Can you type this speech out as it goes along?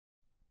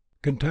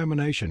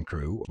Contamination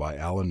Crew by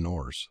Alan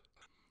Nourse.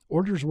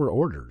 Orders were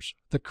orders.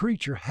 The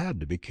creature had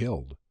to be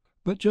killed.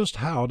 But just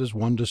how does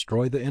one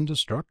destroy the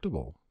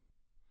indestructible?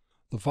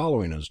 The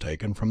following is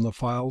taken from the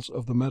files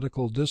of the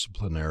Medical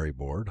Disciplinary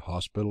Board,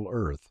 Hospital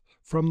Earth,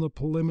 from the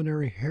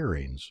preliminary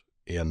hearings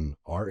in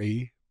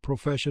R.E.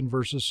 Profession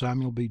versus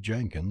Samuel B.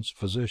 Jenkins,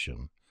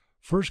 Physician.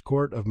 First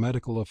Court of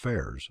Medical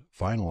Affairs,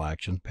 final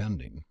action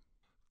pending.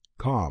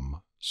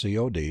 COM,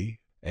 COD,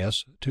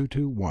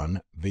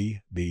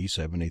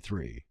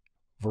 S221VB73.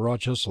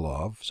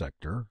 Vorochislav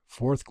Sector,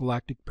 4th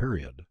Galactic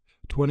Period,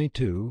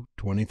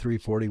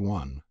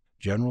 22-2341.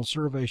 General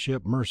Survey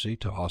Ship Mercy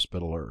to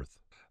Hospital Earth.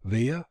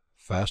 Via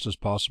fastest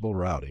possible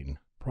routing.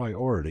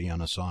 Priority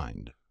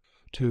unassigned.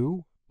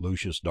 To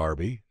Lucius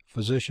Darby,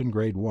 Physician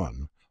Grade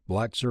 1,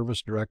 Black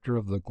Service Director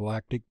of the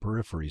Galactic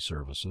Periphery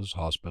Services,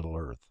 Hospital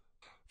Earth.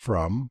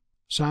 From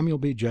Samuel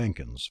B.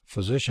 Jenkins,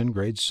 Physician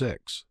Grade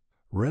 6,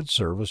 Red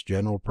Service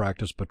General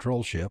Practice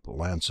Patrol Ship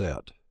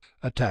Lancet.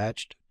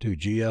 Attached to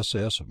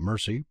GSS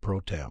Mercy Pro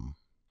Tem.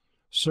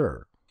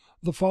 Sir,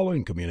 the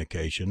following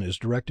communication is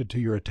directed to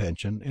your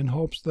attention in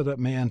hopes that it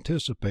may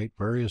anticipate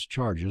various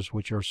charges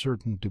which are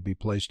certain to be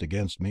placed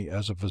against me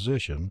as a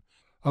physician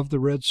of the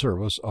Red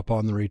Service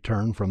upon the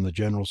return from the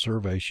General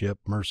Survey Ship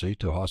Mercy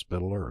to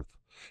Hospital Earth.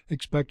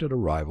 Expected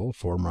arrival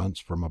 4 months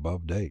from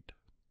above date.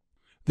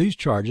 These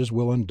charges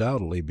will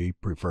undoubtedly be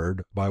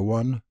preferred by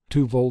one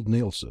Twovold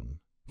Nielsen,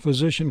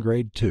 Physician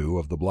Grade 2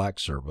 of the Black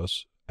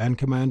Service, and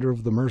Commander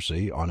of the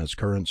Mercy on its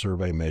current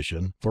survey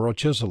mission for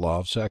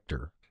Vorochislav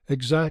Sector.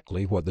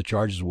 Exactly what the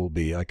charges will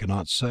be I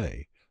cannot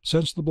say,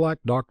 since the Black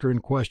Doctor in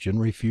question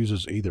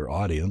refuses either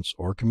audience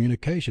or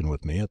communication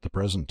with me at the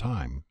present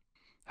time.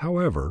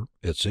 However,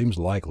 it seems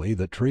likely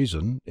that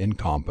treason,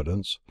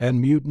 incompetence,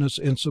 and mutinous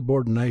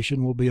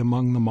insubordination will be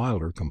among the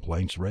milder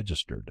complaints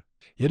registered.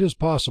 It is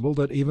possible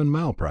that even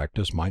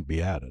malpractice might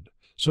be added,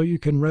 so you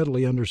can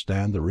readily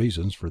understand the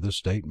reasons for this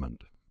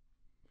statement.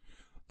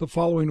 The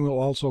following will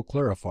also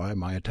clarify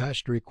my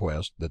attached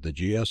request that the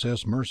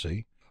GSS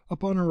Mercy,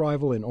 upon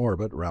arrival in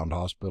orbit round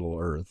Hospital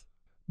Earth,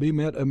 be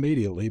met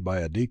immediately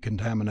by a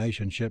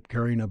decontamination ship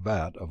carrying a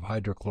vat of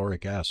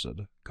hydrochloric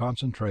acid,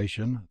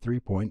 concentration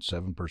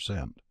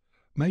 3.7%,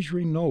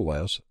 measuring no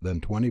less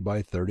than 20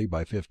 by 30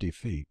 by 50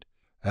 feet,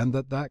 and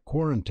that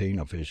quarantine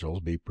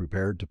officials be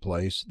prepared to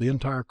place the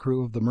entire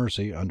crew of the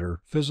Mercy under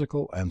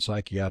physical and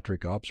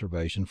psychiatric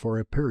observation for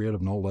a period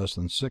of no less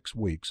than 6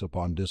 weeks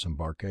upon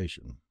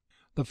disembarkation.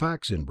 The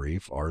facts in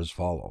brief are as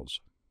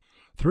follows.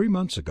 3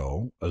 months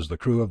ago, as the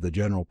crew of the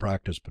General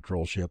Practice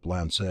Patrol Ship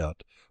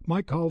Lancet,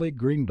 my colleague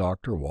Green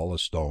Dr.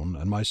 Wallace Stone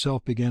and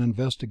myself began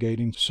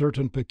investigating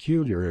certain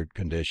peculiar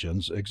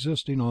conditions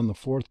existing on the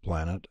 4th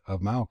planet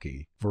of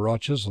Mauki,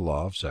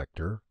 Vorochislav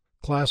Sector,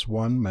 Class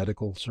 1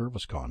 Medical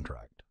Service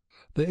Contract.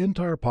 The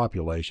entire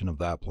population of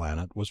that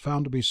planet was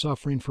found to be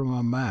suffering from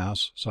a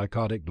mass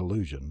psychotic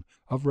delusion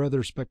of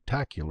rather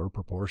spectacular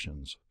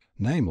proportions,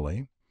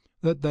 namely,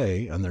 that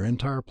they and their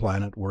entire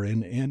planet were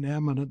in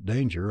imminent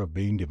danger of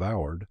being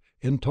devoured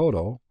in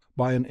toto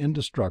by an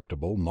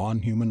indestructible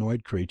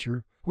non-humanoid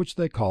creature which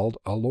they called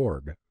a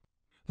hlorg.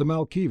 The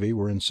Malkivi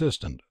were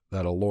insistent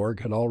that a hlorg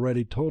had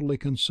already totally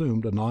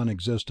consumed a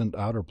non-existent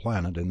outer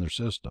planet in their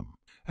system,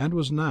 and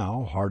was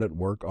now hard at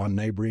work on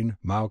neighboring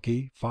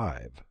Mauki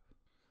 5.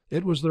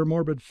 It was their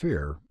morbid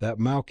fear that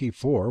Mauki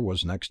 4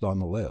 was next on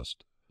the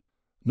list.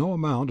 No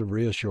amount of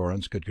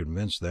reassurance could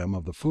convince them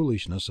of the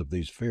foolishness of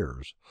these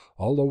fears,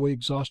 although we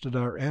exhausted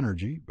our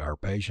energy, our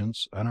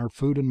patience, and our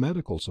food and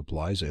medical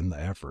supplies in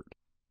the effort.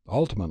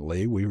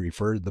 Ultimately, we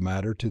referred the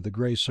matter to the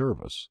Gray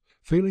Service,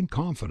 feeling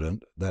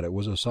confident that it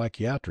was a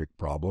psychiatric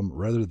problem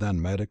rather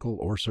than medical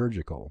or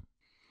surgical.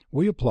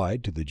 We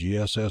applied to the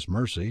GSS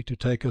Mercy to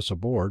take us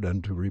aboard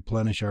and to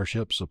replenish our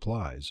ship's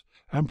supplies,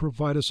 and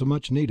provide us a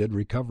much-needed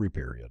recovery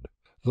period.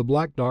 The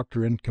Black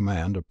Doctor in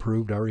command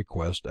approved our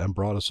request and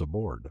brought us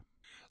aboard.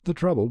 The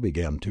trouble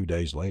began 2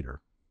 days later.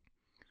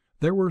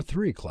 There were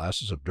 3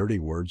 classes of dirty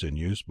words in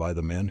use by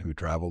the men who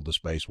traveled the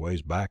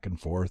spaceways back and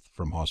forth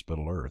from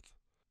Hospital Earth.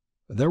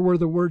 There were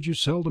the words you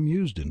seldom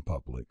used in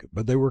public,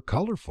 but they were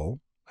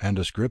colorful and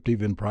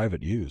descriptive in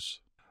private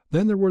use.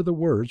 Then there were the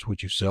words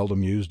which you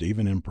seldom used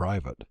even in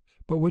private,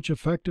 but which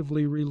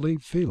effectively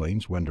relieved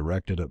feelings when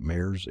directed at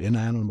mirrors,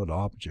 inanimate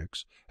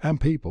objects,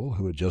 and people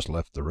who had just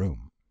left the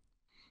room.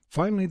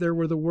 Finally, there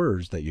were the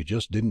words that you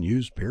just didn't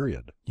use,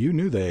 period. You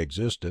knew they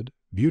existed,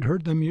 you'd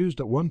heard them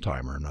used at one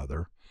time or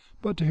another,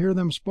 but to hear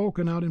them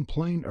spoken out in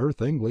plain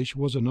Earth English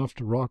was enough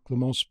to rock the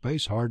most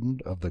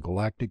space-hardened of the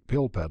galactic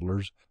pill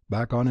peddlers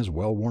back on his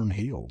well-worn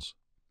heels.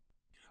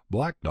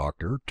 Black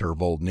Doctor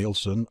Twovold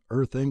Nielsen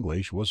Earth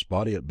English was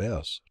spotty at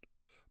best,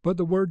 but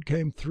the word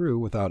came through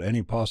without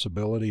any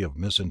possibility of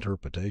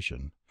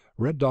misinterpretation.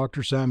 Red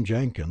Doctor Sam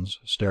Jenkins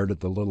stared at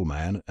the little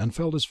man and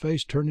felt his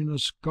face turning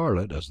as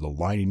scarlet as the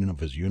lining of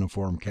his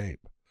uniform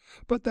cape.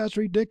 "But that's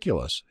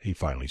ridiculous," he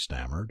finally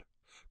stammered,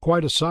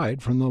 "quite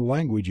aside from the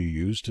language you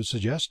used to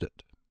suggest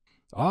it."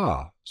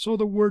 "Ah, so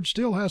the word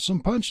still has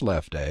some punch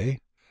left, eh?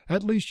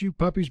 At least you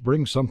puppies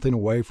bring something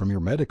away from your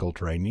medical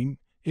training,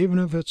 even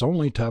if it's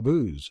only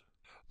taboos.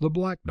 The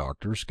black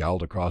doctor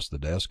scowled across the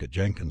desk at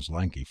Jenkins'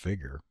 lanky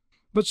figure.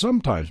 "But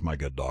sometimes, my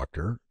good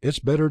doctor, it's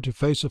better to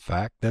face a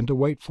fact than to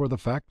wait for the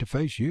fact to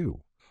face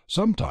you.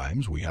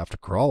 Sometimes we have to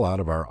crawl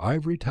out of our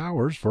ivory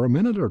towers for a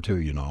minute or two,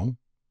 you know."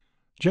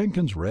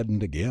 Jenkins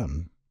reddened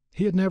again.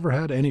 He had never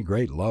had any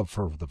great love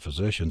for the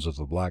physicians of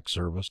the Black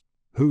Service.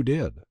 Who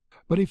did?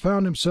 But he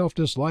found himself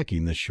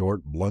disliking this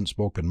short,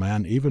 blunt-spoken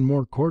man even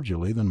more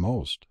cordially than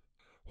most.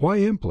 "Why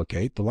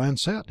implicate the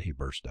Lancet?" he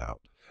burst out.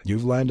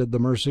 "You've landed the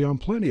Mercy on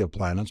plenty of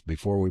planets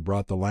before we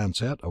brought the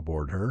Lancet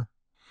aboard her."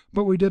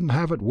 "But we didn't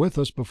have it with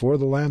us before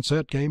the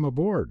Lancet came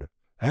aboard,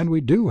 and we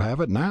do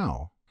have it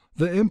now.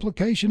 The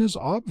implication is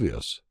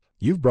obvious.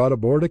 You've brought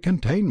aboard a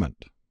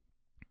containment."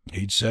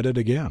 He'd said it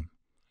again.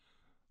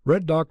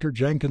 Red Doctor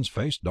Jenkins'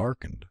 face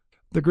darkened.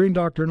 "The Green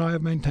Doctor and I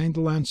have maintained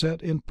the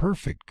Lancet in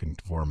perfect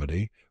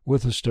conformity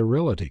with the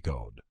sterility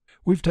code.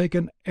 We've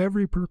taken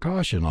every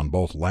precaution on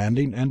both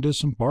landing and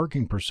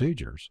disembarking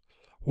procedures.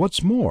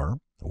 What's more,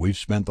 we've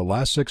spent the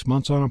last 6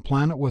 months on a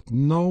planet with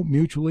no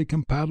mutually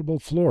compatible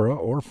flora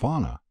or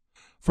fauna.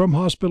 From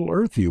Hospital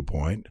Earth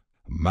viewpoint,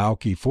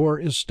 Mauki 4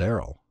 is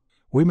sterile.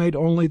 We made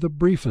only the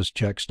briefest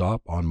check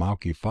stop on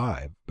Mauki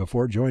 5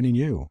 before joining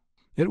you.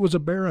 It was a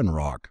barren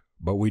rock,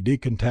 but we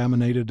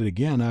decontaminated it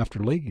again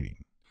after leaving.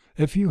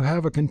 If you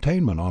have a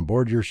containment on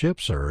board your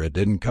ship, sir, it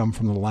didn't come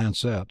from the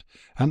Lancet,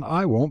 and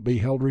I won't be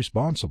held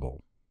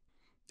responsible."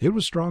 It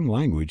was strong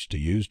language to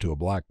use to a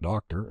black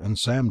doctor, and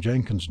Sam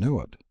Jenkins knew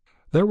it.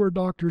 There were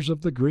doctors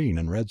of the Green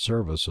and Red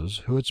Services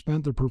who had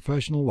spent their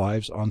professional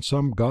lives on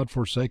some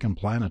god-forsaken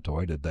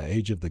planetoid at the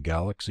edge of the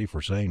galaxy for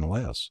saying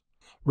less.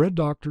 Red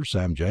Doctor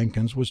Sam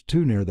Jenkins was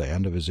too near the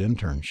end of his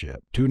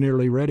internship, too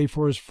nearly ready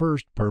for his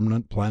first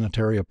permanent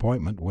planetary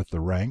appointment with the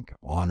rank,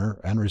 honor,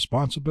 and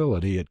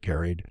responsibility it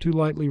carried to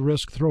lightly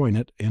risk throwing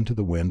it into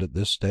the wind at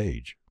this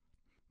stage.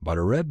 "But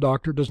a Red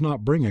Doctor does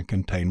not bring a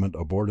containment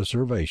aboard a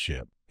survey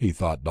ship," he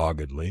thought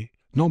doggedly,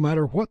 "no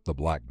matter what the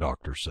Black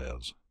Doctor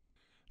says."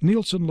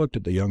 Nielsen looked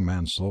at the young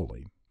man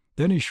slowly.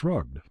 Then he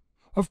shrugged.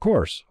 "Of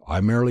course,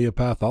 I'm merely a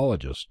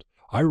pathologist.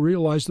 I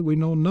realize that we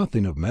know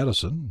nothing of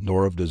medicine,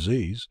 nor of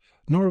disease,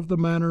 nor of the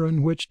manner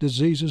in which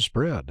disease is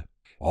spread.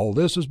 All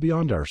this is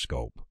beyond our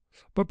scope.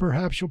 But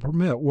perhaps you'll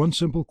permit one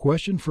simple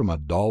question from a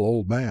dull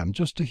old man,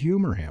 just to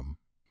humor him."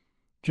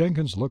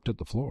 Jenkins looked at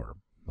the floor.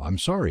 "I'm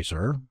sorry,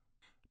 sir."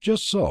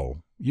 "Just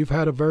so. You've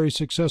had a very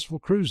successful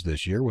cruise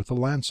this year with the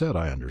Lancet,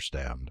 I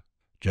understand."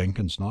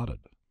 Jenkins nodded.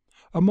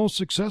 "A most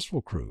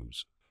successful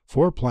cruise.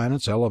 4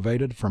 planets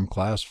elevated from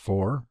Class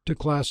 4 to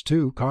Class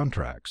 2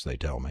 contracts, they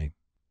tell me.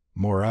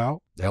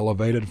 Morale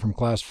elevated from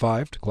Class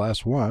 5 to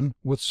Class 1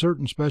 with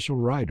certain special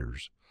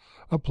riders.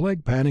 A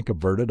plague panic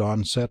averted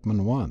on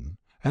Setman 1,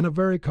 and a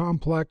very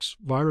complex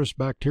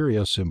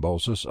virus-bacteria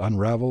symbiosis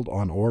unraveled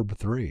on Orb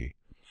 3.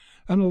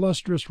 An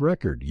illustrious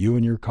record you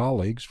and your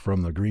colleagues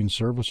from the Green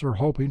Service are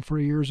hoping for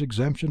a year's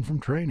exemption from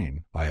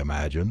training, I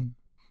imagine."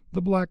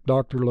 The Black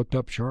Doctor looked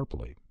up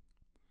sharply.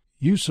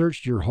 "You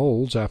searched your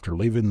holds after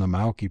leaving the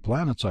Mauki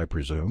planets, I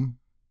presume?"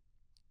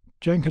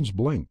 Jenkins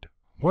blinked.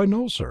 "Why,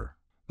 no, sir.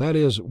 That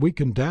is, we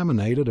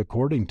contaminated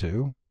according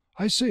to—"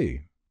 "I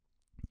see.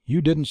 You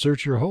didn't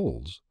search your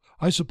holds.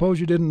 I suppose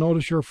you didn't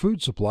notice your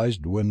food supplies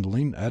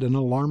dwindling at an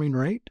alarming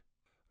rate?"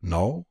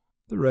 "No."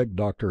 The Red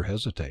Doctor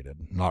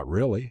hesitated. "Not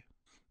really."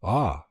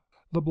 "Ah."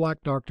 The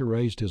Black Doctor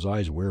raised his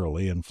eyes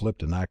wearily and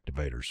flipped an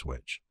activator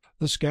switch.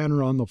 The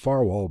scanner on the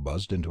far wall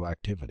buzzed into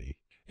activity.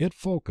 It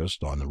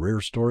focused on the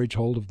rear storage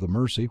hold of the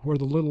Mercy where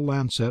the little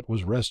Lancet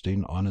was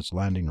resting on its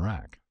landing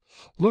rack.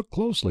 "Look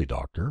closely,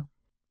 Doctor."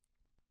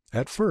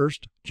 At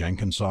first,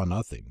 Jenkins saw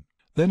nothing.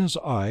 Then his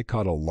eye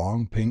caught a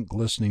long, pink,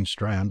 glistening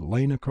strand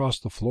laying across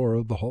the floor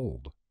of the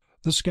hold.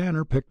 The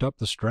scanner picked up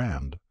the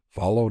strand,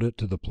 followed it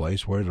to the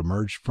place where it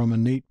emerged from a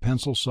neat,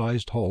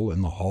 pencil-sized hole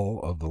in the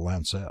hull of the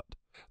Lancet.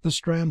 The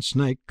strand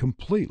snaked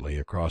completely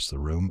across the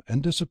room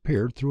and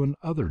disappeared through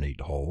another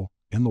neat hole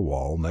in the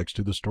wall next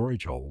to the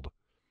storage hold.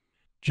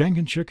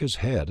 Jenkins shook his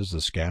head as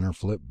the scanner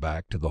flipped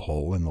back to the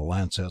hole in the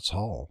Lancet's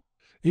hull.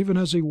 Even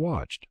as he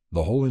watched,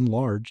 the hole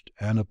enlarged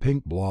and a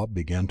pink blob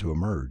began to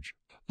emerge.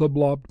 The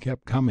blob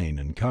kept coming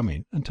and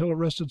coming until it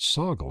rested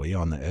soggily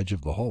on the edge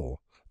of the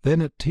hole. Then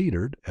it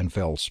teetered and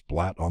fell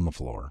splat on the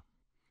floor.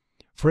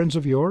 "Friends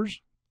of yours?"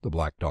 the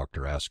Black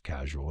Doctor asked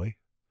casually.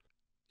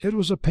 It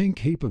was a pink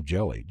heap of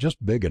jelly,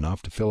 just big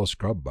enough to fill a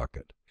scrub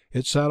bucket.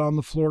 It sat on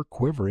the floor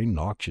quivering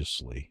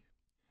noxiously.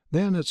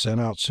 Then it sent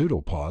out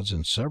pseudopods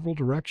in several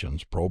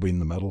directions, probing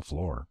the metal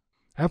floor.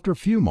 After a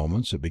few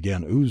moments it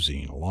began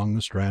oozing along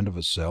the strand of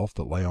itself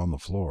that lay on the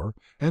floor,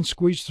 and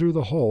squeezed through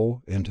the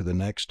hole into the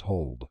next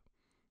hold.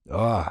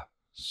 "Ah,"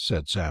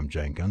 said Sam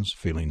Jenkins,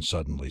 feeling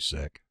suddenly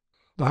sick.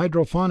 "The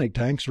hydrophonic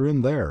tanks are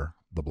in there,"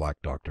 the Black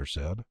Doctor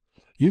said.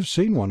 "You've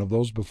seen one of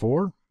those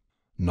before?"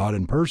 "Not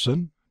in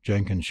person."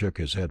 Jenkins shook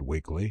his head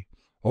weakly.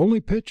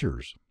 "Only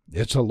pictures.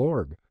 It's a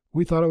hlorg.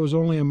 We thought it was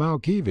only a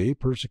Mauki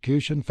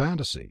persecution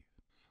fantasy."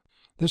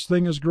 "This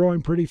thing is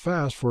growing pretty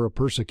fast for a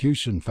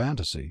persecution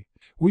fantasy.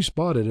 We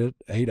spotted it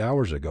 8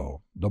 hours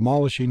ago,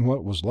 demolishing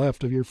what was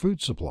left of your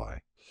food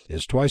supply.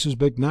 It's twice as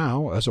big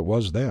now as it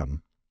was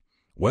then."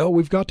 "Well,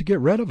 we've got to get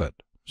rid of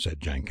it," said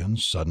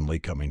Jenkins, suddenly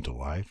coming to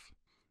life.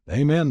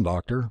 "Amen,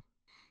 Doctor.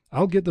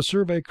 I'll get the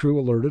survey crew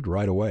alerted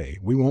right away.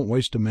 We won't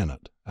waste a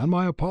minute. And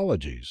my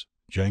apologies."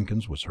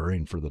 Jenkins was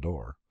hurrying for the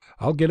door.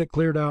 "I'll get it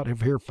cleared out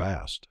of here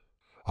fast."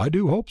 "I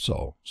do hope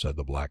so," said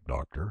the Black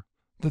Doctor.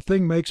 "The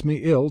thing makes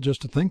me ill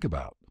just to think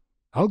about."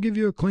 "I'll give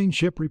you a clean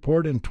ship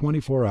report in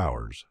 24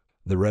 hours,"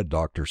 the Red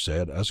Doctor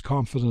said as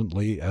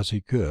confidently as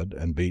he could,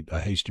 and beat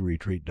a hasty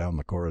retreat down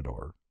the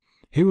corridor.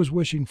 He was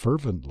wishing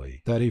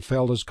fervently that he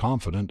felt as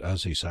confident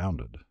as he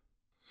sounded.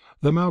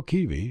 The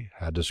Mauki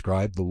had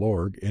described the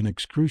hlorg in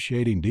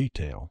excruciating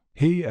detail.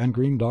 He and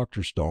Green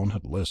Dr. Stone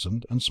had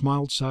listened and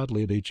smiled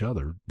sadly at each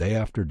other day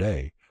after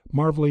day,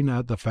 marveling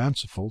at the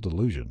fanciful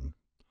delusion.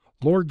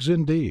 Hlorgs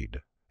indeed,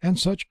 and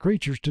such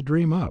creatures to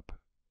dream up,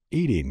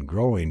 eating,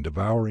 growing,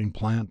 devouring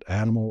plant,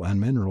 animal,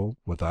 and mineral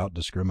without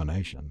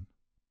discrimination.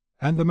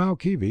 And the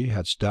Mauki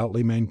had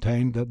stoutly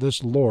maintained that this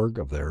hlorg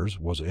of theirs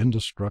was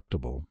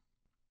indestructible.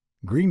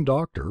 Green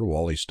Doctor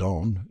Wally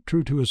Stone,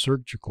 true to his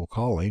surgical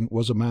calling,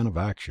 was a man of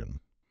action.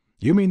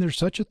 "You mean there's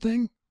such a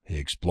thing?" he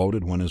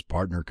exploded when his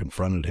partner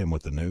confronted him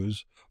with the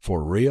news.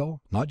 "For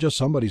real? Not just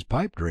somebody's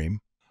pipe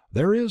dream?"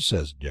 "There is,"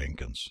 says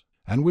Jenkins,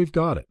 "and we've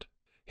got it.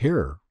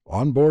 Here,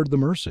 on board the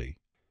Mercy.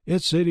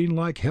 It's eating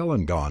like hell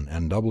and gone,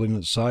 and doubling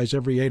its size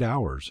every 8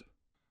 hours."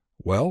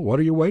 "Well, what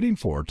are you waiting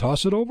for?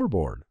 Toss it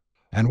overboard."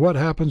 "And what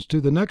happens to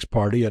the next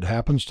party it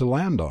happens to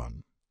land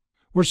on?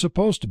 We're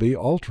supposed to be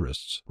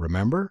altruists,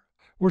 remember?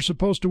 We're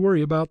supposed to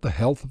worry about the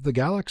health of the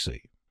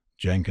galaxy."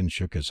 Jenkins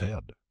shook his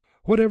head.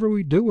 "Whatever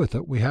we do with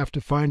it, we have to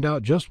find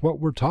out just what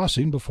we're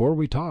tossing before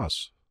we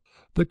toss."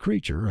 The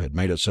creature had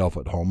made itself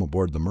at home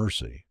aboard the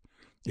Mercy.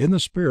 In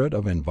the spirit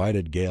of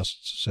invited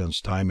guests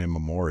since time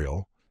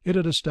immemorial, it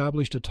had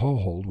established a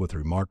toehold with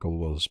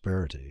remarkable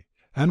asperity,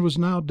 and was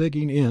now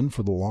digging in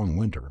for the long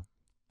winter.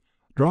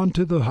 Drawn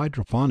to the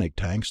hydroponic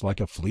tanks like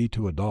a flea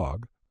to a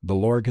dog, the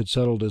hlorg had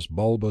settled its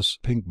bulbous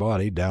pink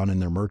body down in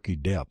their murky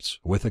depths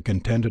with a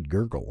contented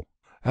gurgle.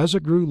 As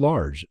it grew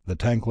large, the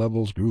tank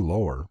levels grew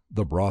lower,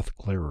 the broth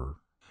clearer.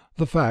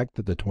 The fact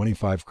that the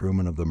 25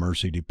 crewmen of the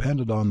Mercy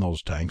depended on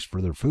those tanks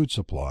for their food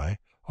supply,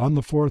 on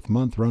the 4th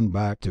month run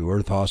back to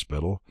Earth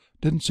Hospital,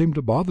 didn't seem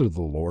to bother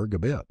the hlorg a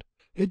bit.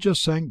 It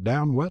just sank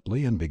down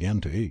wetly and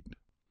began to eat.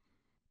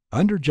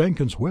 Under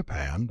Jenkins' whip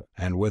hand,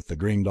 and with the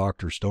Green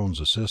Dr. Stone's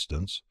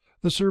assistance,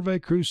 the survey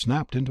crew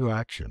snapped into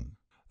action.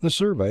 The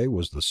survey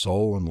was the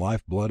soul and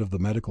lifeblood of the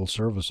medical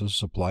services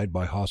supplied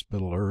by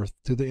Hospital Earth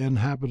to the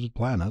inhabited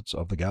planets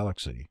of the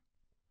galaxy.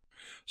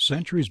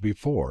 Centuries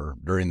before,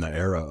 during the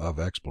era of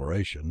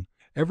exploration,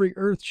 every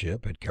Earth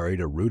ship had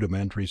carried a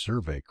rudimentary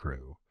survey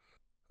crew: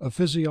 a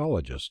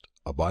physiologist,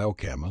 a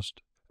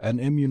biochemist, an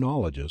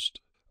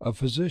immunologist, a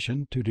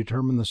physician to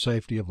determine the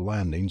safety of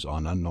landings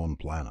on unknown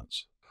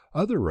planets.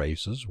 Other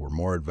races were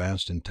more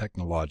advanced in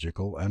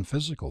technological and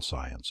physical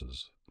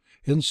sciences,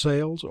 in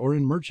sales or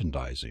in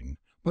merchandising,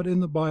 but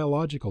in the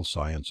biological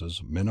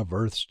sciences men of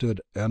Earth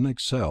stood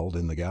unexcelled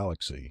in the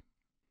galaxy.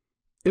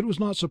 It was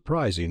not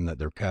surprising that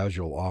their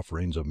casual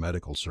offerings of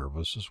medical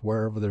services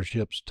wherever their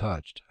ships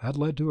touched had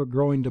led to a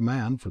growing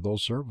demand for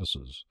those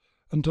services,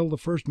 until the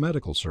first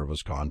medical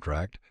service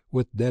contract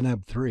with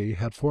Deneb III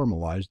had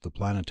formalized the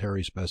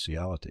planetary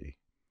specialty.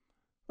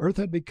 Earth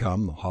had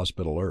become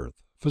Hospital Earth,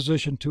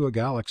 physician to a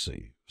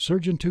galaxy,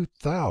 surgeon to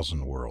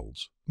 1,000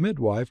 worlds,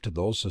 midwife to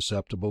those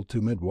susceptible to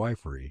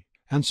midwifery,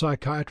 and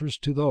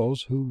psychiatrist to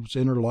those whose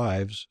inner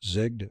lives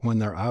zigged when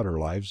their outer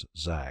lives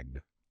zagged.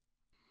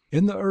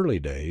 In the early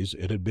days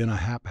it had been a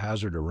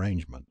haphazard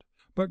arrangement,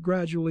 but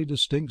gradually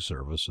distinct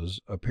services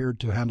appeared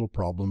to handle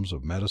problems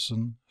of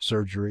medicine,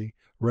 surgery,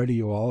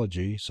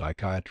 radiology,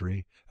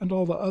 psychiatry, and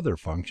all the other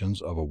functions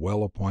of a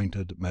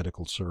well-appointed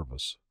medical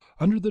service.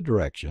 Under the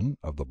direction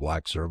of the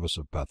Black Service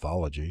of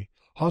Pathology,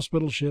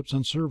 hospital ships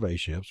and survey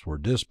ships were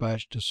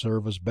dispatched to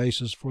serve as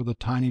bases for the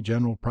tiny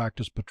general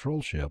practice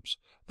patrol ships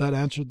that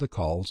answered the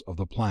calls of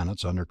the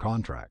planets under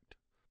contract.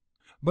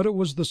 But it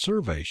was the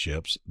survey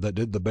ships that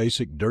did the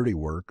basic dirty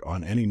work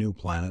on any new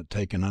planet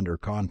taken under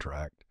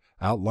contract,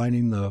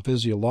 outlining the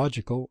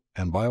physiological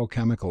and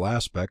biochemical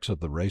aspects of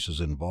the races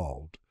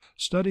involved,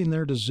 studying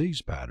their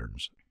disease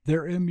patterns,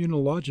 their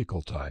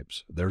immunological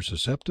types, their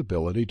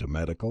susceptibility to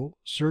medical,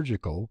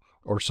 surgical,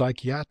 or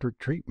psychiatric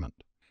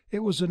treatment. It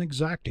was an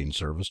exacting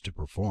service to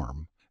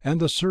perform, and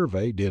the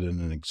survey did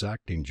an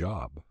exacting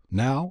job.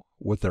 Now,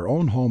 with their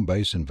own home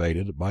base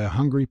invaded by a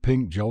hungry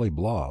pink jelly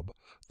blob,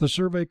 the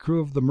survey crew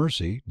of the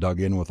Mercy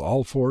dug in with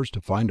all fours to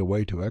find a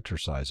way to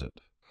exercise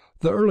it.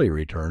 The early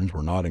returns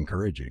were not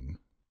encouraging.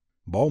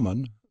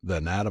 Bowman, the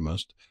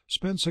anatomist,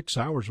 spent 6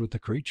 hours with the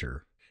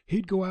creature.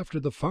 He'd go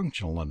after the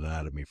functional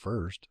anatomy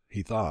first,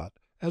 he thought,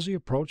 as he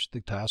approached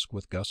the task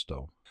with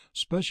gusto.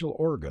 Special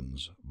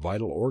organs,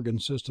 vital organ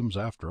systems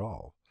after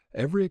all.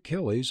 Every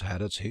Achilles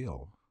had its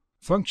heel.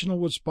 Functional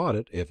would spot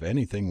it if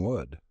anything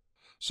would.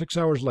 6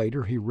 hours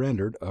later he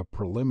rendered a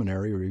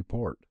preliminary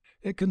report.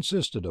 It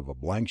consisted of a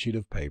blank sheet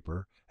of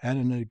paper and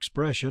an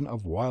expression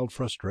of wild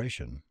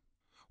frustration.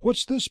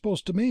 "What's this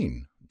supposed to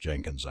mean?"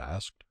 Jenkins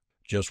asked.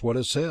 "Just what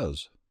it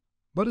says."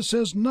 But it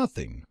says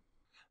nothing."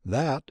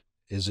 "That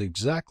is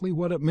exactly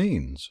what it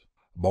means."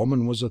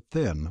 Bowman was a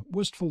thin,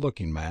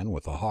 wistful-looking man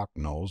with a hawk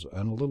nose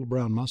and a little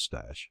brown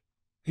mustache.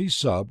 He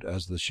subbed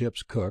as the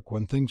ship's cook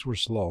when things were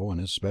slow and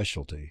his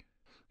specialty.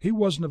 He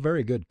wasn't a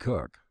very good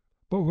cook,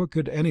 but what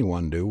could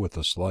anyone do with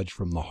the sludge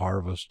from the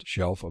harvest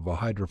shelf of a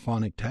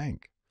hydroponic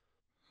tank?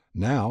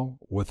 Now,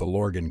 with the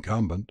hlorg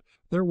incumbent,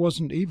 there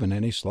wasn't even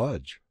any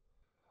sludge.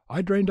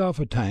 "I drained off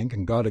a tank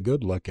and got a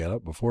good look at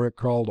it before it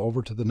crawled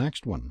over to the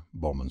next one,"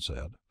 Bowman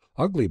said.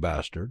 "Ugly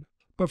bastard.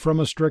 But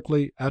from a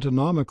strictly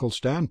anatomical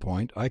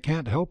standpoint, I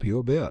can't help you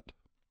a bit."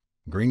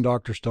 Green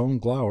Dr. Stone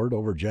glowered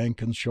over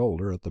Jenkins'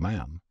 shoulder at the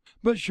man.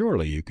 "But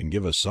surely you can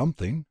give us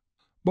something."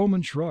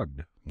 Bowman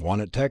shrugged.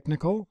 "Want it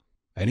technical?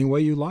 Any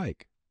way you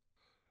like.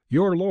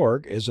 Your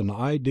hlorg is an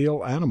ideal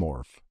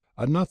anamorph,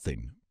 a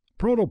nothing.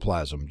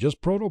 Protoplasm,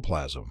 just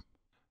protoplasm."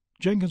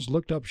 Jenkins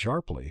looked up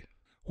sharply.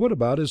 "What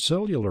about his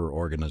cellular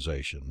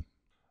organization?"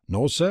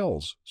 "No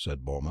cells,"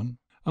 said Bowman,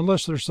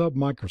 "unless they're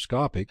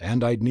submicroscopic,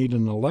 and I'd need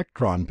an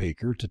electron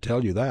peeker to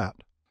tell you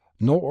that."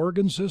 "No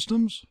organ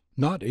systems?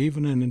 Not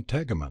even an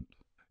integument?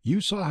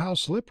 You saw how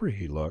slippery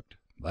he looked.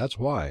 That's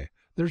why.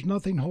 There's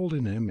nothing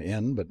holding him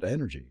in but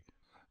energy."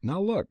 "Now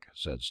look,"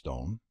 said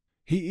Stone.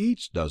 "He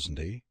eats, doesn't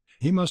he?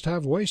 He must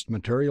have waste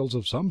materials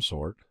of some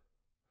sort."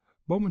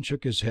 Bowman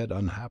shook his head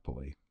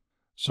unhappily.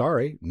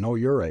 "Sorry, no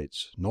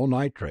urates, no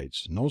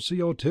nitrates, no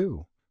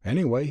CO2.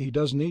 Anyway, he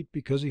doesn't eat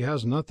because he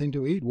has nothing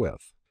to eat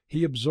with.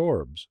 He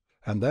absorbs,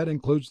 and that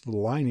includes the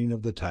lining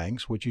of the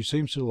tanks, which he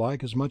seems to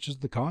like as much as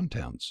the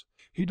contents.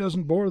 He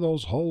doesn't bore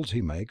those holes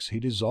he makes, he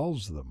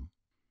dissolves them."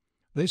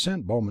 They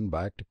sent Bowman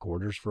back to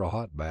quarters for a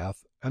hot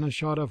bath and a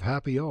shot of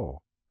Happy-O,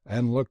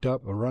 and looked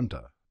up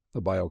Arunta,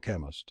 the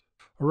biochemist.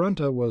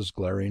 Arunta was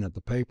glaring at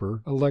the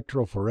paper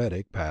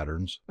electrophoretic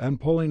patterns and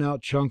pulling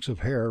out chunks of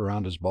hair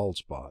around his bald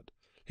spot.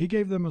 He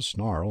gave them a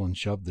snarl and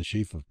shoved the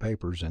sheaf of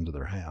papers into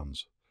their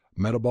hands.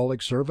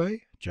 "Metabolic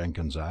survey?"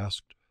 Jenkins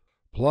asked.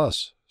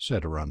 "Plus,"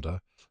 said Arunta,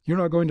 "you're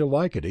not going to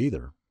like it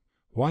either."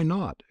 "Why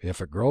not?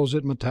 If it grows,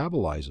 it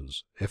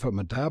metabolizes. If it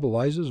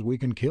metabolizes, we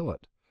can kill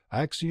it.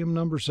 Axiom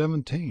number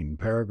 17,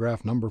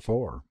 paragraph number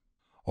 4.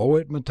 "Oh,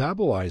 it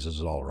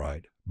metabolizes all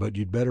right, but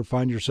you'd better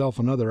find yourself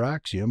another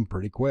axiom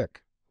pretty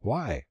quick."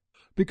 "Why?"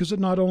 "Because it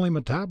not only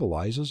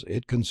metabolizes,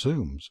 it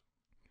consumes.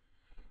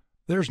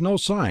 There's no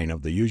sign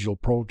of the usual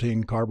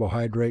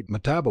protein-carbohydrate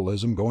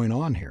metabolism going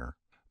on here.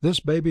 This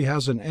baby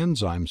has an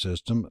enzyme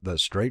system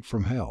that's straight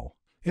from hell.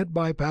 It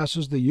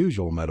bypasses the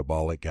usual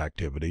metabolic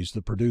activities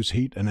that produce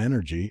heat and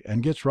energy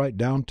and gets right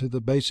down to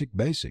the basic.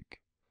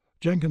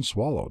 Jenkins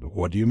swallowed.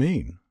 "What do you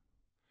mean?"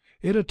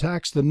 "It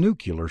attacks the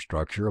nuclear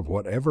structure of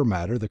whatever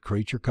matter the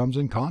creature comes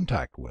in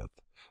contact with.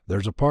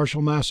 There's a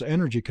partial mass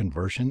energy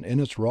conversion in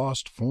its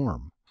rawest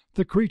form.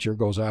 The creature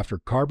goes after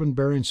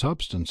carbon-bearing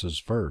substances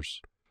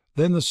first.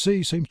 Then the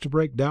C seems to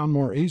break down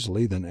more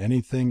easily than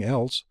anything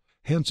else,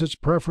 hence its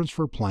preference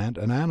for plant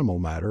and animal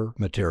matter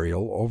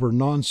material over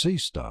non-C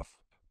stuff.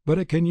 But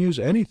it can use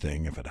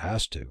anything if it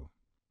has to."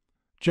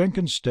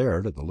 Jenkins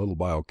stared at the little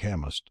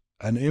biochemist,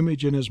 an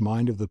image in his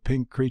mind of the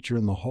pink creature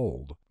in the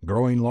hold,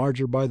 growing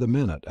larger by the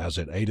minute as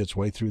it ate its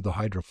way through the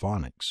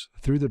hydroponics,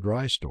 through the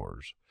dry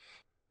stores.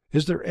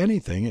 "Is there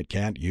anything it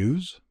can't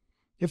use?"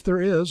 "If there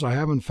is, I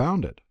haven't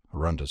found it,"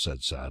 Arunta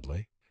said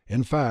sadly.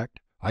 "In fact,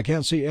 I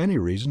can't see any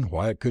reason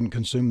why it couldn't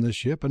consume this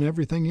ship and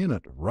everything in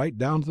it, right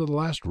down to the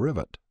last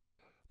rivet."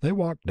 They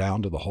walked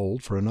down to the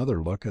hold for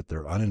another look at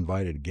their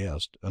uninvited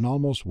guest, and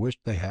almost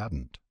wished they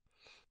hadn't.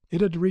 It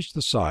had reached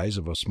the size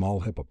of a small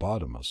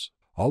hippopotamus,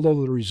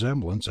 although the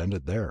resemblance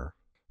ended there.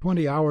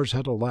 20 hours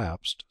had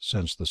elapsed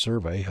since the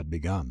survey had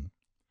begun.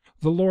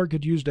 The hlorg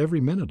had used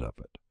every minute of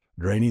it,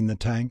 draining the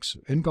tanks,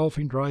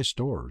 engulfing dry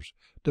stores,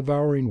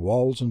 devouring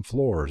walls and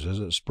floors as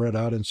it spread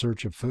out in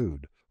search of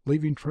food,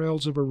 leaving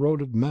trails of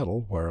eroded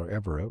metal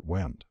wherever it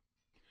went.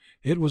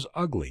 It was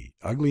ugly,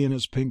 ugly in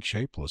its pink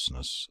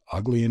shapelessness,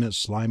 ugly in its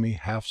slimy,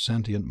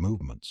 half-sentient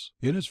movements,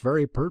 in its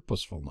very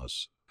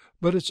purposefulness.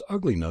 But its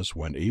ugliness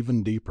went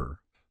even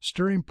deeper,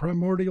 stirring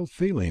primordial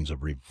feelings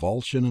of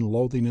revulsion and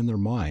loathing in their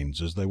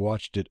minds as they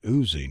watched it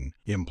oozing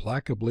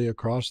implacably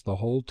across the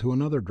hold to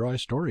another dry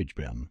storage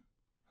bin.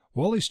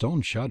 Wally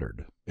Stone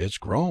shuddered. "It's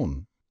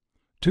grown."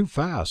 "Too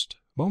fast."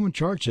 Bowman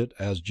charts it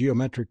as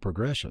geometric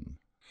progression.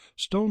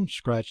 Stone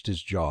scratched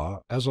his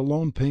jaw as a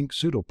lone pink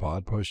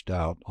pseudopod pushed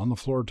out on the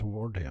floor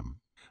toward him.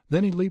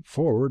 Then he leaped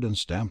forward and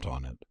stamped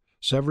on it,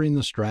 severing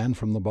the strand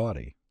from the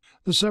body.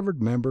 The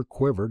severed member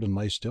quivered and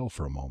lay still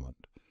for a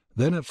moment.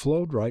 Then it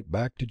flowed right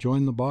back to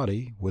join the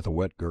body with a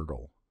wet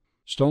gurgle.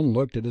 Stone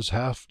looked at his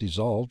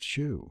half-dissolved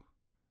shoe.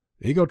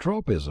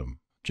 "Egotropism,"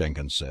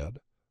 Jenkins said.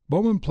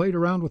 "Bowman played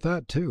around with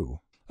that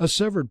too. A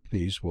severed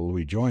piece will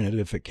rejoin it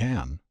if it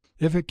can.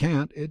 If it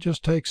can't, it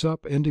just takes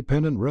up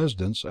independent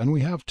residence, and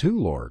we have 2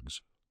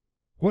 hlorgs."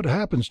 "What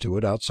happens to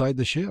it outside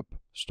the ship?"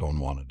 Stone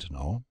wanted to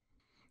know.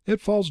 "It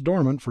falls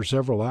dormant for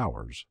several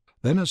hours.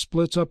 Then it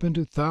splits up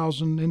into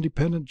 1,000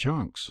 independent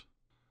chunks.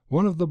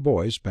 One of the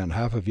boys spent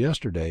half of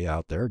yesterday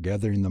out there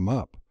gathering them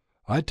up.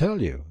 I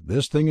tell you,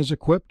 this thing is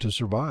equipped to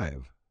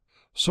survive."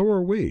 "So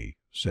are we,"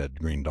 said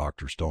Green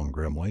Dr. Stone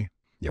grimly.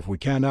 "If we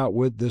can't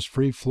outwit this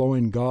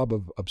free-flowing gob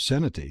of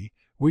obscenity,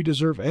 we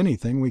deserve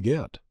anything we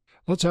get.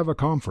 Let's have a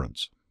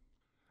conference."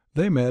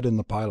 They met in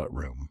the pilot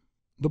room.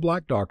 The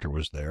Black Doctor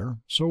was there,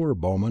 so were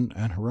Bowman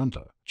and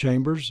Harunta.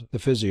 Chambers, the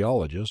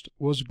physiologist,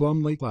 was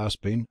glumly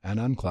clasping and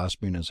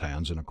unclasping his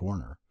hands in a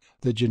corner.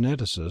 The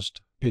geneticist,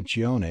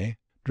 Piccione,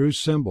 drew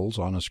symbols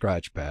on a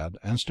scratch pad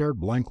and stared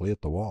blankly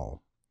at the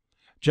wall.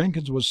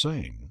 Jenkins was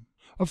saying,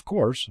 "Of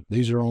course,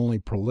 these are only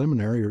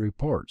preliminary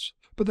reports,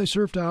 but they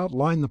serve to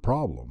outline the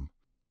problem.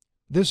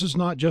 This is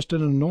not just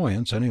an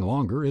annoyance any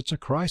longer, it's a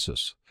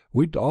crisis.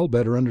 We'd all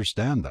better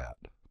understand that."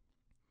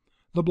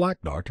 The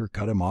Black Doctor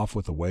cut him off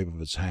with a wave of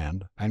his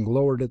hand, and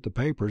glowered at the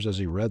papers as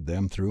he read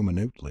them through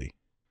minutely.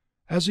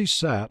 As he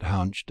sat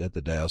hunched at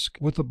the desk,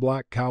 with the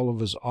black cowl of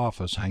his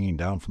office hanging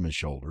down from his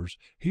shoulders,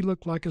 he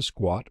looked like a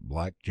squat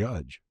black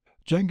judge.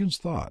 Jenkins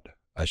thought,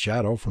 a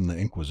shadow from the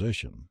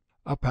Inquisition,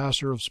 a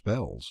passer of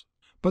spells.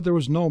 But there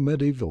was no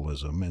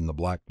medievalism in the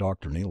Black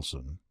Dr.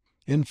 Nielsen.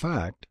 In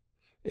fact,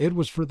 it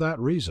was for that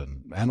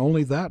reason, and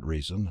only that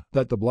reason,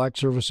 that the Black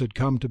Service had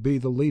come to be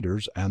the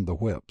leaders and the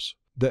whips,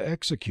 the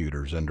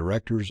executors and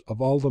directors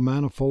of all the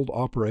manifold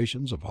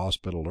operations of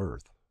Hospital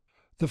Earth.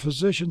 The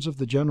physicians of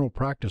the General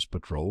Practice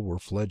Patrol were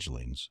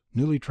fledglings,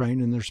 newly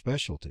trained in their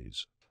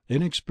specialties,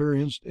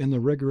 inexperienced in the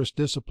rigorous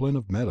discipline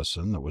of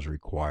medicine that was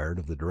required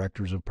of the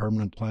directors of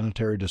permanent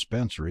planetary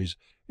dispensaries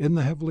in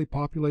the heavily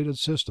populated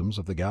systems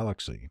of the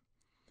galaxy.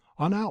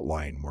 On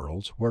outlying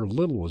worlds, where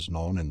little was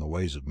known in the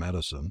ways of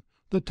medicine,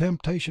 the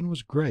temptation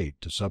was great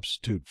to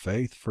substitute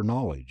faith for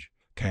knowledge,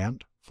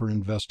 cant for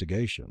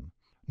investigation,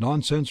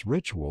 nonsense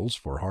rituals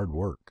for hard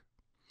work.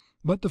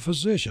 But the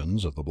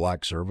physicians of the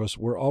Black Service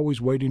were always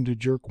waiting to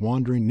jerk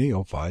wandering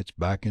neophytes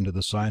back into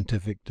the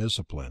scientific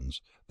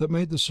disciplines that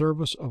made the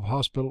service of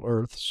Hospital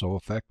Earth so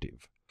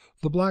effective.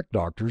 The Black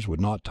Doctors would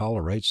not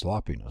tolerate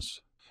sloppiness.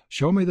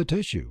 "Show me the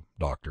tissue,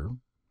 Doctor,"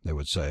 they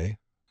would say.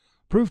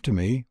 "Prove to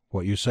me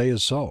what you say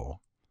is so.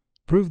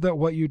 Prove that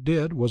what you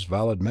did was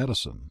valid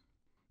medicine."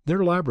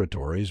 Their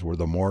laboratories were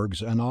the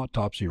morgues and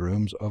autopsy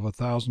rooms of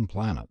 1,000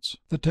 planets,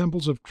 the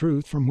temples of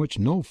truth from which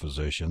no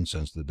physician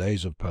since the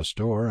days of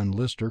Pasteur and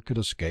Lister could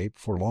escape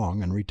for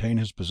long and retain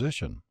his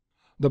position.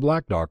 The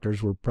Black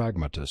Doctors were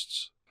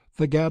pragmatists,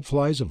 the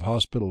gadflies of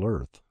Hospital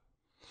Earth.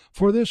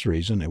 For this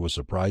reason it was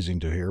surprising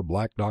to hear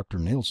Black Dr.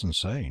 Nielsen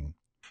saying,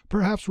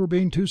 "Perhaps we're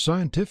being too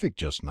scientific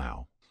just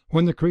now.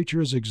 When the creature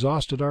has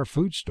exhausted our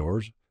food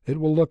stores, it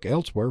will look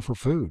elsewhere for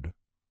food.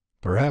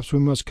 Perhaps we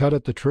must cut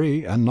at the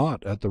tree and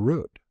not at the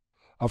root."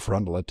 "A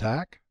frontal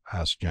attack?"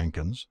 asked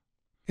Jenkins.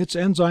 "Its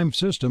enzyme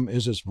system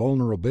is its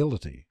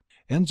vulnerability.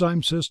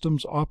 Enzyme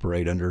systems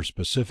operate under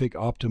specific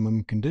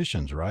optimum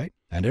conditions, right?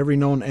 And every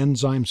known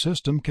enzyme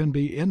system can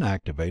be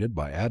inactivated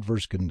by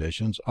adverse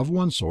conditions of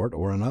one sort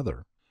or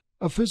another.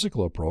 A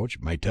physical approach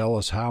may tell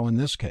us how in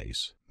this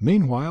case.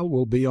 Meanwhile,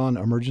 we'll be on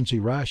emergency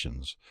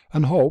rations,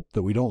 and hope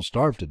that we don't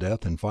starve to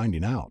death in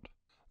finding out."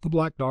 The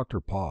Black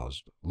Doctor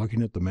paused,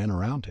 looking at the men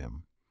around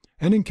him.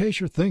 "And in case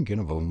you're thinking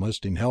of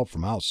enlisting help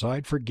from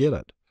outside, forget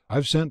it.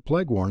 I've sent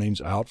plague warnings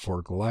out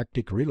for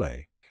galactic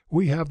relay.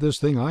 We have this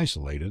thing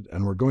isolated,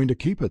 and we're going to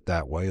keep it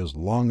that way as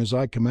long as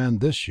I command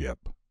this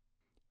ship."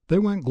 They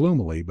went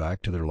gloomily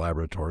back to their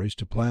laboratories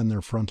to plan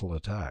their frontal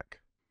attack.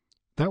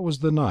 That was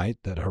the night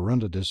that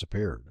Harunta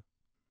disappeared.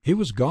 He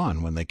was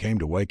gone when they came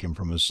to wake him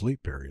from his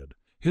sleep period.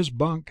 His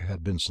bunk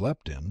had been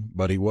slept in,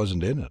 but he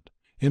wasn't in it.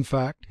 In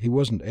fact, he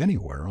wasn't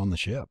anywhere on the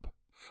ship.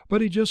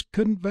 "But he just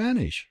couldn't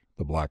vanish,"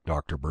 the Black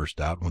Doctor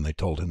burst out when they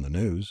told him the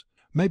news.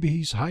 "Maybe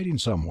he's hiding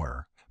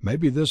somewhere.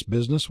 Maybe this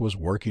business was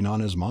working on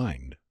his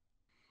mind."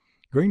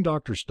 Green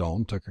Dr.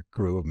 Stone took a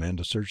crew of men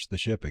to search the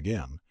ship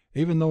again,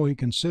 even though he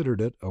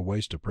considered it a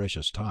waste of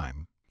precious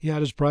time. He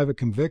had his private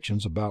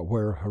convictions about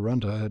where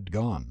Harunta had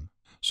gone.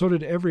 So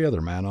did every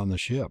other man on the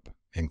ship,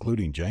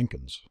 including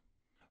Jenkins.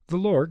 The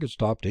hlorg had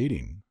stopped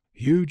eating.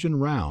 Huge and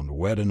round,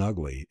 wet and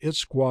ugly, it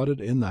squatted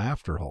in the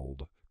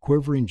afterhold,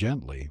 quivering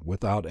gently,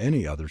 without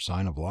any other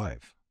sign of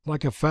life,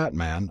 like a fat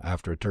man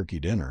after a turkey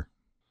dinner.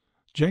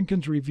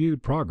 Jenkins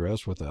reviewed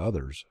progress with the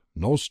others.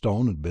 No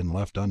stone had been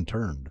left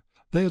unturned.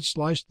 They had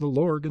sliced the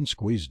hlorg and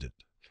squeezed it.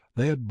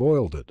 They had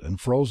boiled it and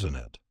frozen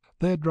it.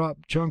 They had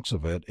dropped chunks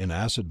of it in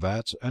acid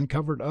vats and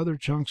covered other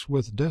chunks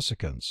with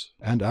desiccants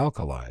and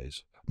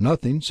alkalis.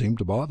 Nothing seemed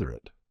to bother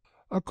it.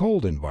 A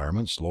cold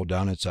environment slowed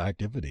down its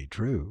activity,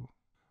 true,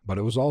 but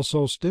it was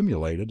also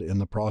stimulated in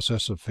the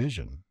process of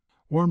fission.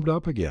 Warmed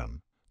up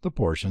again, the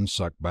portions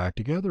sucked back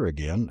together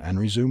again and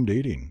resumed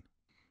eating.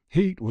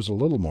 Heat was a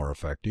little more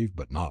effective,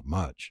 but not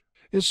much.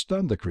 It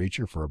stunned the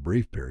creature for a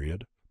brief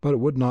period, but it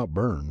would not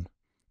burn.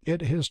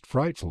 It hissed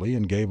frightfully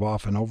and gave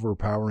off an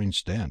overpowering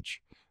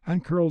stench,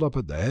 and curled up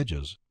at the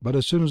edges, but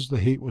as soon as the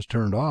heat was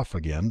turned off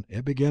again,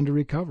 it began to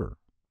recover.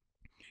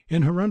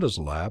 In Harunta's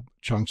lab,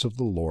 chunks of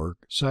the hlorg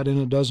sat in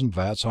a dozen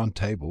vats on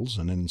tables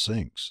and in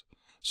sinks.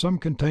 Some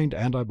contained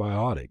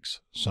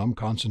antibiotics, some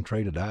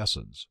concentrated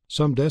acids,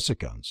 some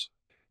desiccants.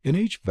 In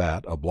each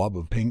vat a blob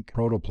of pink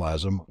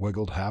protoplasm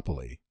wiggled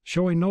happily,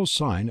 showing no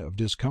sign of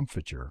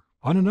discomfiture.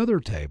 On another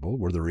table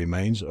were the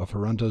remains of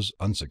Harunta's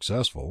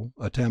unsuccessful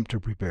attempt to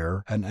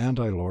prepare an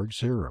anti-hlorg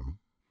serum.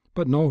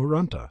 But no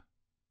Harunta.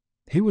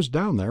 "He was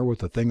down there with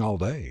the thing all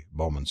day,"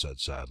 Bowman said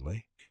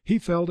sadly. "He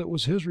felt it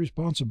was his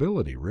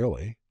responsibility,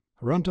 really.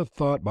 Harunta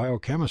thought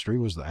biochemistry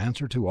was the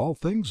answer to all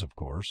things, of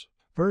course.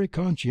 Very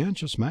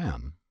conscientious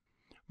man.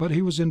 But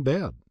he was in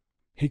bed.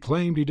 He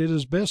claimed he did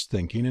his best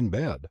thinking in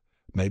bed.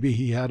 Maybe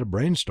he had a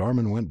brainstorm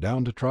and went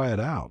down to try it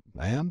out.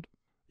 And—"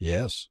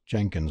 "Yes,"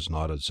 Jenkins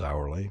nodded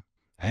sourly.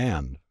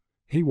 "And—"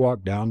 He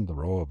walked down the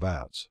row of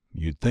vats.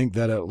 "You'd think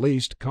that at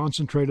least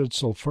concentrated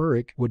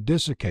sulfuric would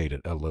desiccate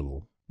it a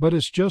little. But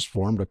it's just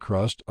formed a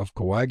crust of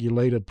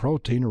coagulated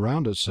protein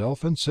around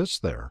itself and sits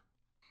there."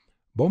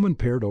 Bowman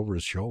peered over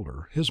his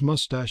shoulder, his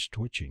mustache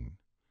twitching.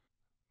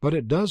 "But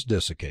it does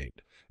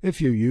desiccate,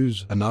 if you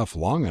use enough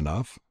long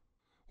enough."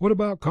 "What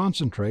about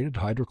concentrated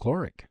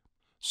hydrochloric?"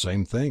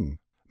 "Same thing.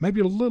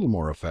 Maybe a little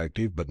more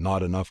effective, but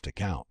not enough to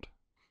count."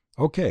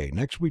 "Okay,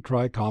 next we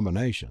try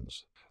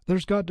combinations.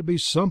 There's got to be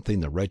something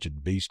the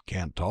wretched beast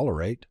can't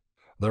tolerate."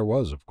 There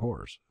was, of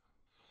course.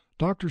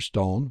 Dr.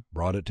 Stone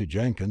brought it to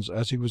Jenkins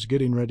as he was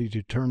getting ready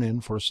to turn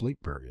in for a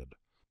sleep period.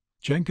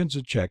 Jenkins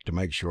had checked to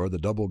make sure the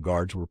double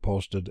guards were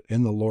posted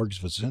in the hlorg's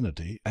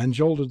vicinity, and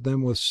jolted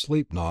them with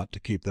sleep knot to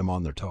keep them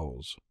on their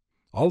toes.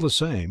 All the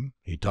same,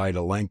 he tied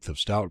a length of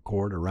stout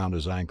cord around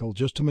his ankle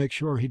just to make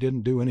sure he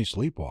didn't do any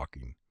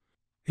sleepwalking.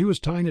 He was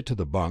tying it to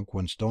the bunk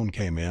when Stone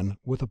came in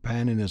with a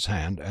pan in his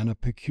hand and a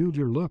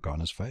peculiar look on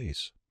his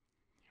face.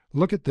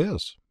 "Look at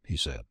this," he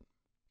said.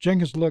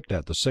 Jenkins looked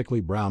at the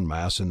sickly brown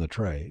mass in the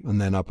tray, and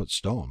then up at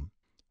Stone.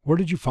 "Where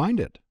did you find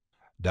it?"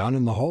 "Down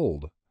in the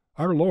hold.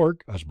 Our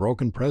hlorg has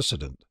broken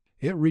precedent.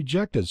 It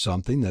rejected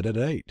something that it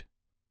ate."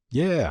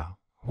 "Yeah.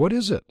 What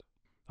is it?"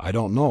 "I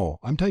don't know.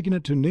 I'm taking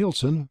it to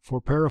Nielsen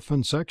for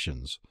paraffin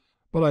sections.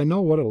 But I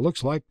know what it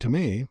looks like to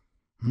me."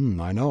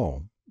 I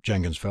know."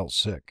 Jenkins felt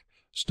sick.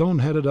 Stone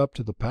headed up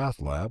to the path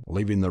lab,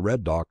 leaving the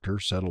Red Doctor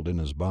settled in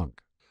his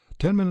bunk.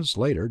 10 minutes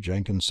later,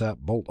 Jenkins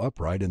sat bolt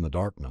upright in the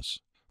darkness.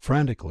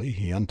 Frantically,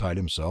 he untied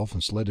himself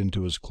and slid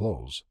into his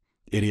clothes.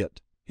 "Idiot,"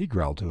 he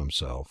growled to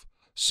himself.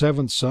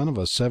 "Seventh son of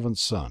a seventh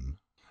son."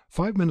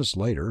 5 minutes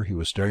later, he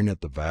was staring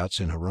at the vats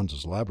in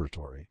Harunta's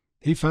laboratory.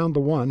 He found the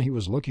one he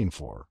was looking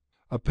for.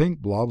 A pink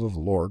blob of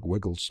hlorg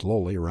wiggled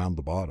slowly around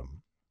the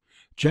bottom.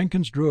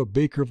 Jenkins drew a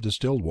beaker of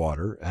distilled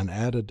water and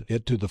added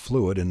it to the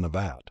fluid in the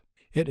vat.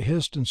 It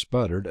hissed and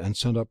sputtered and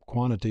sent up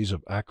quantities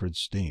of acrid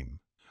steam.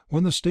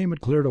 When the steam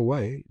had cleared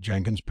away,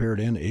 Jenkins peered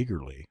in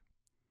eagerly.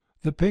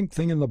 The pink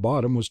thing in the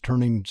bottom was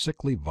turning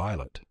sickly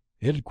violet.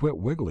 It had quit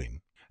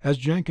wiggling. As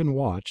Jenkins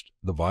watched,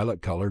 the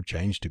violet color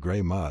changed to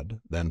gray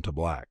mud, then to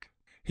black.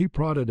 He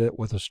prodded it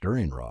with a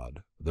stirring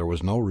rod. There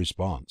was no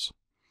response.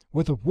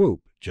 With a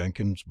whoop,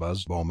 Jenkins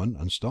buzzed Bowman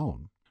and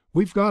Stone.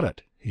 "We've got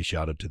it," he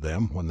shouted to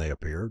them when they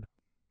appeared.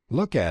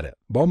 "Look at it."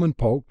 Bowman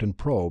poked and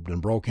probed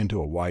and broke into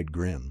a wide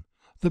grin.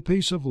 The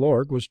piece of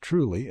hlorg was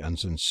truly and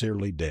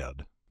sincerely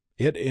dead.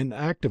 "It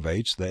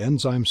inactivates the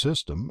enzyme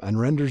system and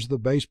renders the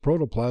base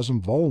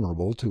protoplasm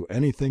vulnerable to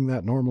anything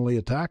that normally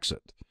attacks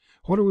it.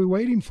 What are we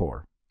waiting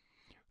for?"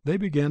 They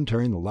began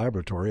tearing the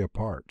laboratory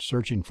apart,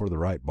 searching for the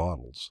right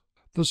bottles.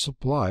 The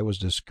supply was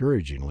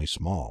discouragingly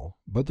small,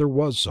 but there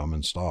was some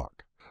in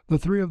stock. The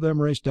three of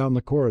them raced down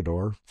the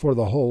corridor for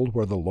the hold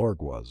where the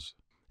hlorg was.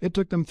 It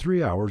took them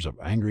 3 hours of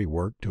angry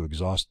work to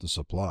exhaust the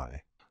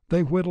supply.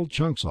 They whittled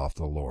chunks off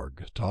the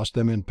hlorg, tossed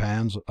them in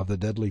pans of the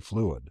deadly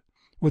fluid.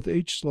 With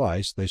each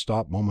slice, they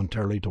stopped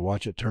momentarily to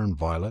watch it turn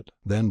violet,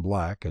 then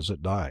black as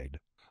it died.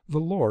 The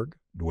hlorg,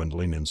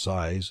 dwindling in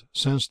size,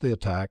 sensed the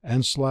attack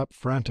and slapped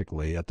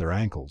frantically at their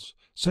ankles,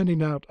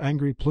 sending out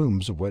angry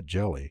plumes of wet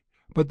jelly,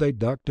 but they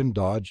ducked and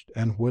dodged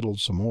and whittled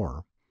some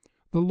more.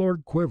 The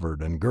hlorg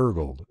quivered and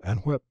gurgled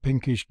and wept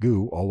pinkish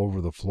goo all over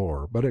the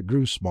floor, but it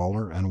grew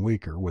smaller and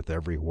weaker with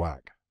every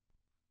whack.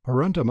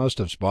 "Harunta must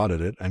have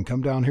spotted it and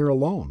come down here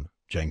alone,"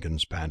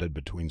 Jenkins panted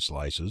between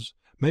slices.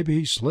 "Maybe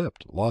he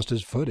slipped, lost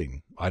his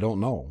footing. I don't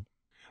know."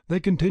 They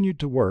continued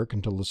to work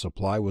until the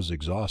supply was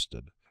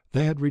exhausted.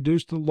 They had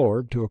reduced the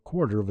hlorg to a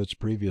quarter of its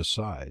previous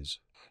size.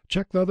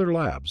 "Check the other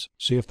labs,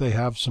 see if they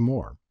have some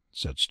more,"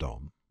 said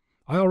Stone.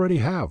 "I already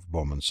have,"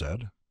 Bowman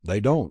said. "They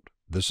don't.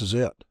 This is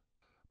it."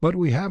 "But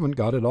we haven't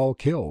got it all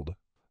killed.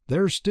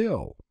 There's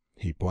still—"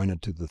 He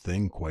pointed to the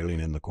thing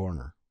quailing in the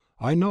corner.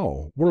 "I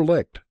know. We're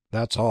licked,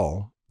 that's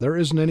all. There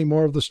isn't any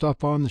more of the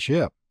stuff on the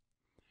ship."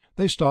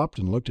 They stopped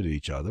and looked at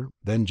each other.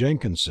 Then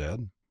Jenkins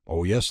said,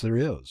 "Oh, yes, there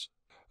is."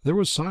 There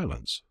was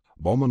silence.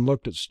 Bowman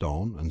looked at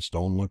Stone, and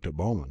Stone looked at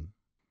Bowman.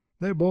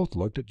 They both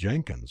looked at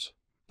Jenkins.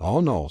 "Oh,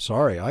 no,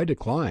 sorry, I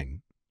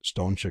decline."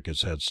 Stone shook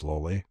his head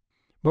slowly.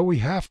 "But we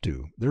have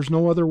to. There's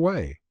no other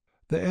way.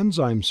 The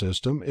enzyme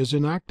system is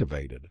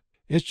inactivated.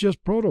 It's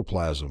just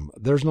protoplasm.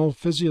 There's no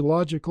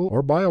physiological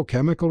or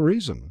biochemical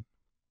reason."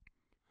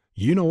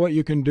 "You know what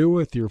you can do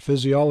with your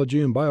physiology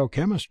and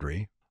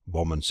biochemistry,"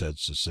 Bowman said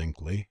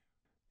succinctly.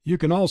 "You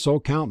can also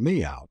count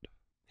me out."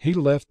 He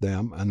left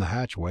them, and the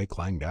hatchway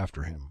clanged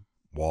after him.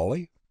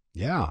 "Wally?"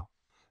 "Yeah."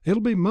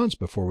 "It'll be months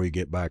before we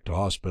get back to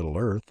Hospital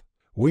Earth.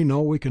 We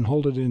know we can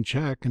hold it in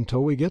check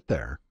until we get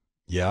there."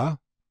 "Yeah?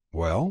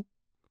 Well?"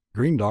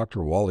 Green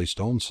Doctor Wally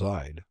Stone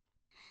sighed.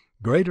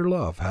 "Greater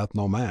love hath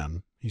no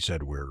man," he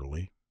said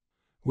wearily.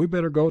 "We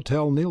better go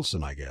tell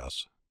Nielsen, I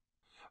guess."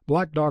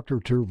 Black Doctor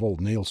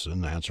Turvold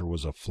Nielsen's answer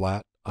was a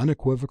flat,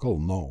 unequivocal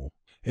no.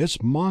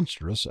 "It's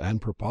monstrous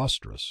and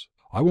preposterous.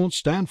 I won't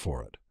stand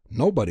for it.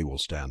 Nobody will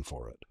stand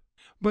for it."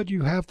 "But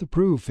you have the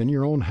proof in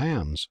your own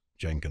hands,"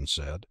 Jenkins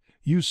said.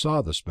 "You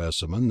saw the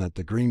specimen that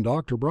the Green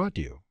Doctor brought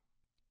you."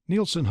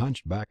 Nielsen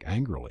hunched back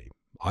angrily.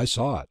 "I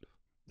saw it.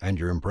 And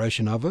your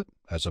impression of it,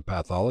 as a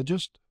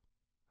pathologist?"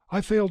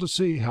 "I fail to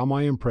see how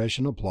my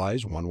impression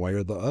applies one way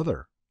or the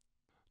other."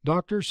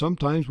 "Doctor,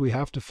 sometimes we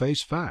have to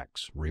face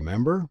facts,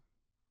 remember?"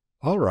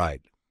 "All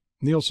right."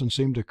 Nielsen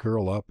seemed to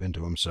curl up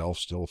into himself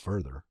still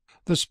further.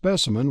 "The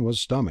specimen was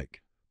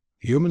stomach."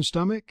 "Human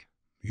stomach?"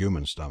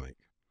 "Human stomach."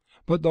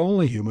 "But the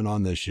only human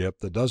on this ship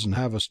that doesn't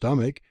have a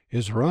stomach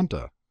is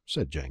Hrunta,"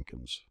 said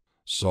Jenkins.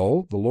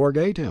 "So the hlorg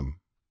ate him."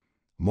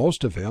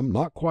 "Most of him,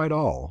 not quite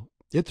all.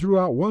 It threw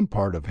out one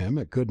part of him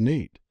it couldn't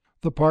eat,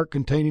 the part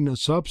containing a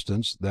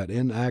substance that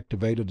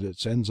inactivated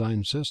its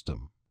enzyme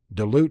system.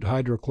 Dilute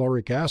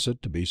hydrochloric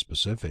acid, to be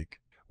specific.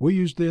 We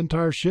used the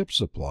entire ship's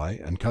supply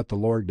and cut the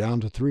hlorg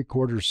down to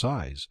 3/4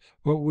 size,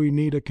 but we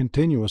need a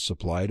continuous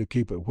supply to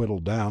keep it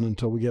whittled down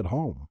until we get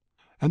home.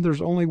 And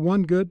there's only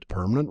one good,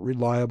 permanent,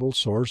 reliable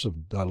source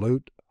of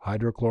dilute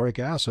hydrochloric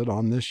acid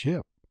on this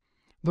ship."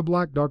 The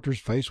Black Doctor's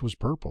face was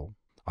purple.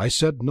 "I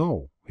said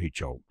no," he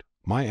choked.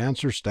 "My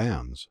answer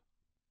stands."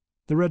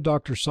 The Red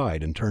Doctor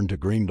sighed and turned to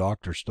Green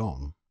Doctor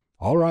Stone.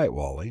 "All right,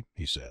 Wally,"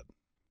 he said.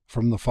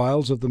 From the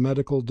files of the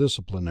Medical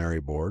Disciplinary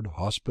Board,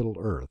 Hospital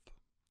Earth.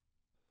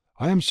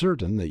 "I am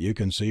certain that you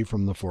can see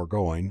from the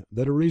foregoing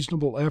that a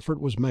reasonable effort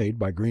was made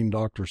by Green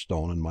Doctor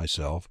Stone and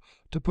myself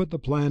to put the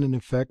plan in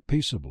effect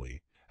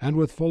peaceably, and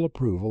with full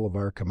approval of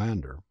our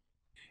commander.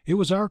 It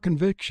was our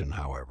conviction,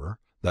 however,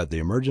 that the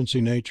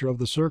emergency nature of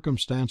the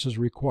circumstances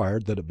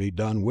required that it be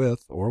done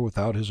with or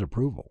without his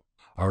approval.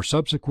 Our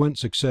subsequent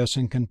success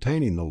in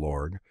containing the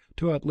hlorg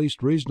to at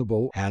least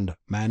reasonable and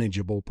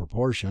manageable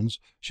proportions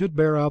should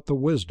bear out the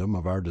wisdom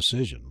of our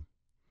decision.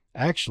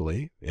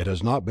 Actually, it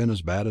has not been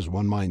as bad as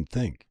one might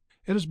think.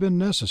 It has been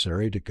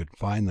necessary to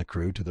confine the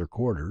crew to their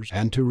quarters,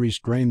 and to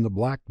restrain the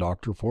Black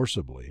Doctor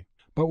forcibly,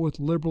 but with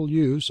liberal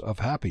use of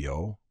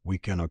hapio we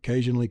can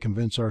occasionally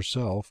convince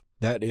ourselves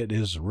that it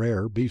is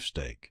rare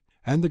beefsteak,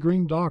 and the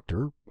Green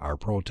Doctor, our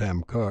pro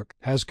tem cook,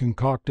 has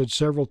concocted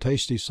several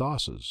tasty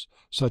sauces,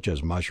 such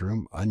as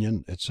mushroom,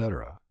 onion,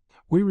 etc.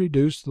 We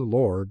reduce the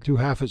hlorg to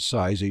half its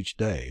size each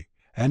day,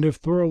 and if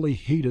thoroughly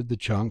heated the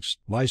chunks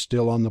lie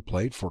still on the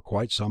plate for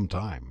quite some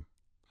time.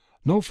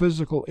 No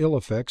physical ill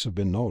effects have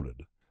been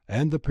noted,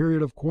 and the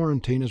period of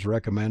quarantine is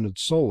recommended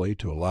solely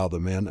to allow the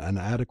men an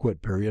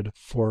adequate period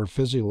for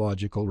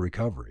physiological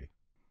recovery.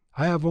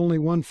 I have only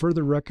one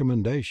further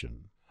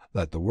recommendation,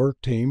 that the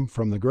work team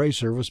from the Gray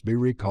Service be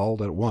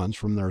recalled at once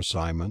from their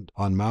assignment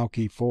on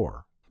Mauki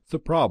 4. The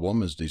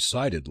problem is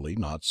decidedly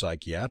not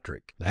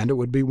psychiatric, and it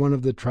would be one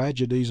of the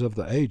tragedies of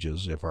the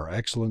ages if our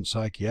excellent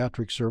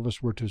psychiatric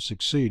service were to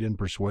succeed in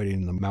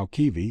persuading the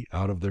Maukivi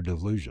out of their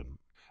delusion.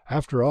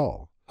 After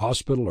all,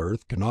 Hospital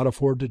Earth cannot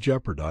afford to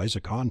jeopardize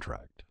a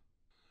contract.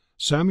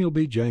 Samuel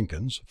B.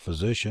 Jenkins,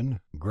 physician,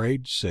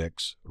 grade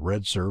 6,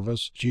 Red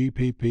Service,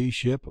 GPP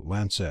ship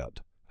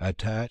Lancet.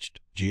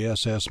 Attached,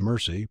 GSS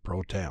Mercy,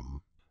 Pro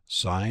Tem.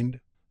 Signed,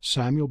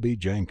 Samuel B.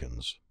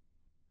 Jenkins.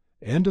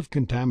 End of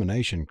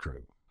Contamination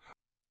Crew.